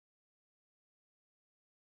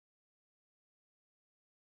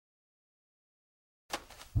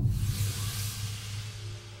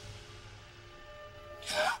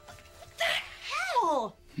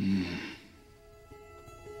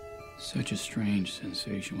Such a strange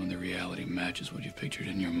sensation when the reality matches what you pictured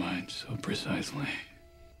in your mind so precisely.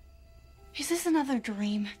 Is this another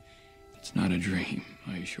dream? It's not a dream,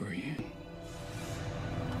 I assure you.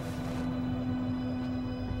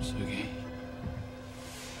 Sookie,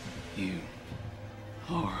 you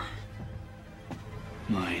are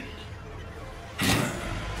mine.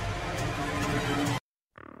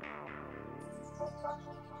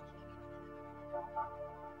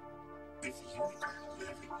 If you could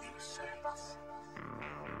live in these sights,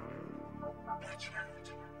 my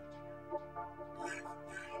child, live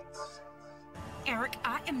nights. Eric,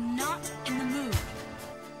 I am not in the mood.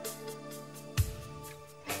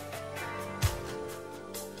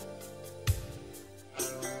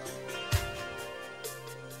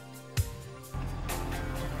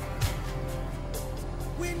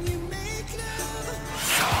 When you make love,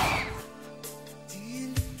 do you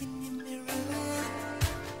look in your mirror?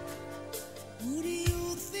 Who do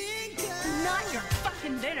you think of? Not your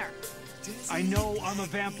fucking dinner. I know I'm a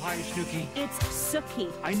vampire, Sookie. It's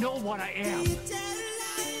Sookie. I know what I am.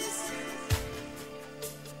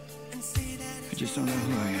 I just don't know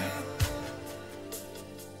who I am.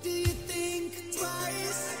 Do you think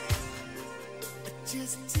twice?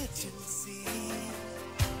 Just touch and see.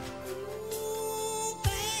 Ooh,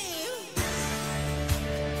 babe.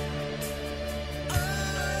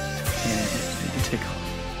 Yeah, tickle.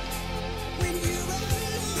 When you are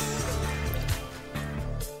alone,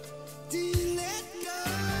 do you let go?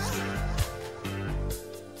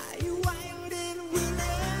 Are you wild and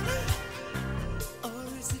willing? Or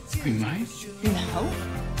is it just Be mine? No.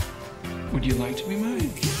 Would you like to be mine?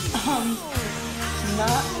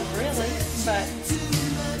 Not really, but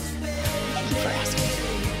thank you for asking.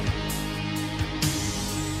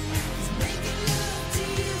 making love to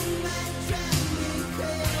you might drive me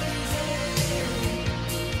crazy?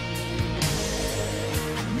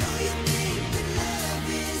 I know you think that love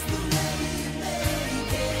is the way you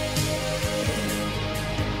make it.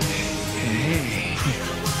 Hey.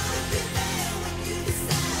 I wanna be there when you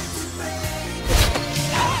decide to break.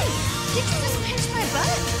 Hey! Did you just pinch my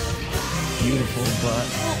butt? Beautiful butt.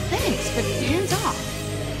 Well, thanks, but hands off.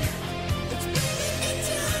 It's bringing me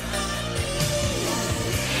to my knees.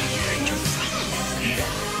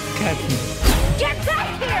 Captain. Get back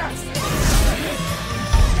here!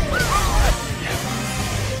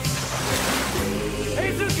 Hey,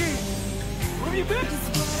 Sookie! Where have you been?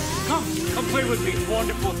 Come play with me. It's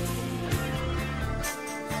wonderful.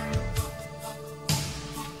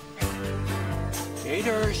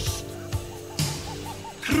 Gators.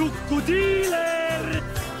 Krokodile.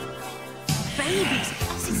 Babies.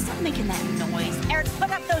 Elsie, stop making that noise. Eric,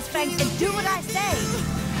 put up those fangs and do what I say.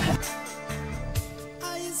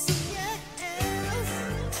 Are you serious?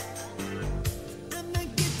 I'm not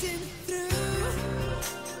getting through.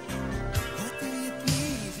 What do you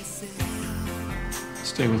please yourself?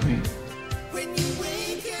 Stay with me. When you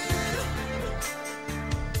wake up,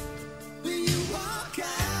 will you walk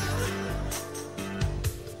out?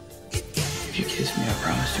 It can't If you kiss me, I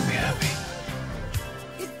promise you'll be happy.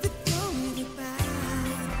 if it don't goodbye.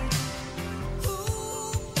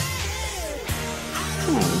 Ooh, babe, I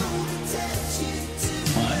don't wanna touch you too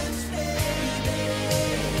What? much, baby.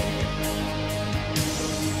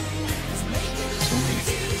 'Cause making It's only love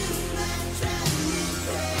to you might drive me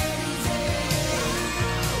crazy.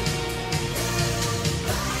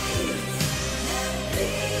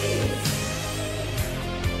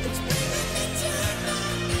 It's bringing me to my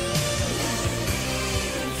knees.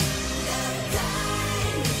 Love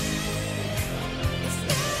time. It's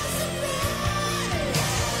not a surprise.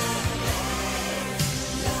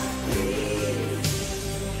 Love please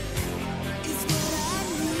is what I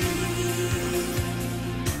need.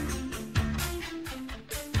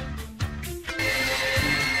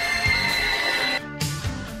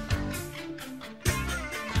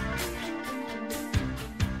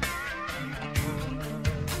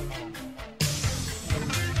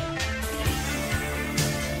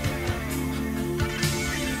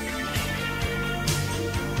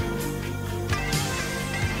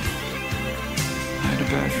 I had a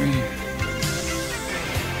bad dream.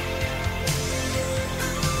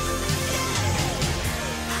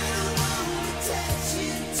 Touch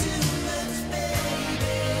you too much,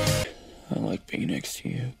 baby. I like being next to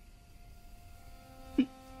you.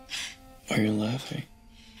 Why are you laughing?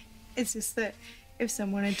 It's just that if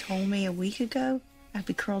someone had told me a week ago I'd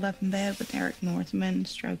be curled up in bed with Eric Northman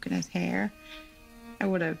stroking his hair, I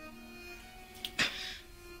would have.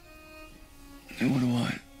 And what do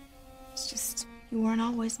I? It's just, you weren't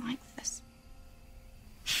always like this.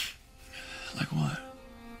 Like what?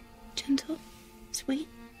 Gentle, sweet,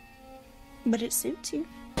 but it suits you.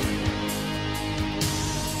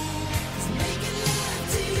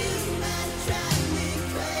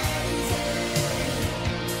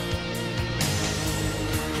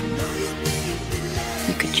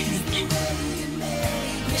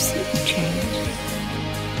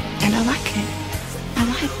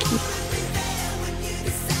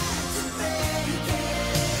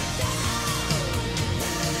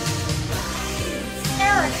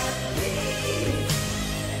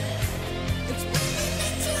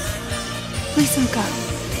 Please don't go.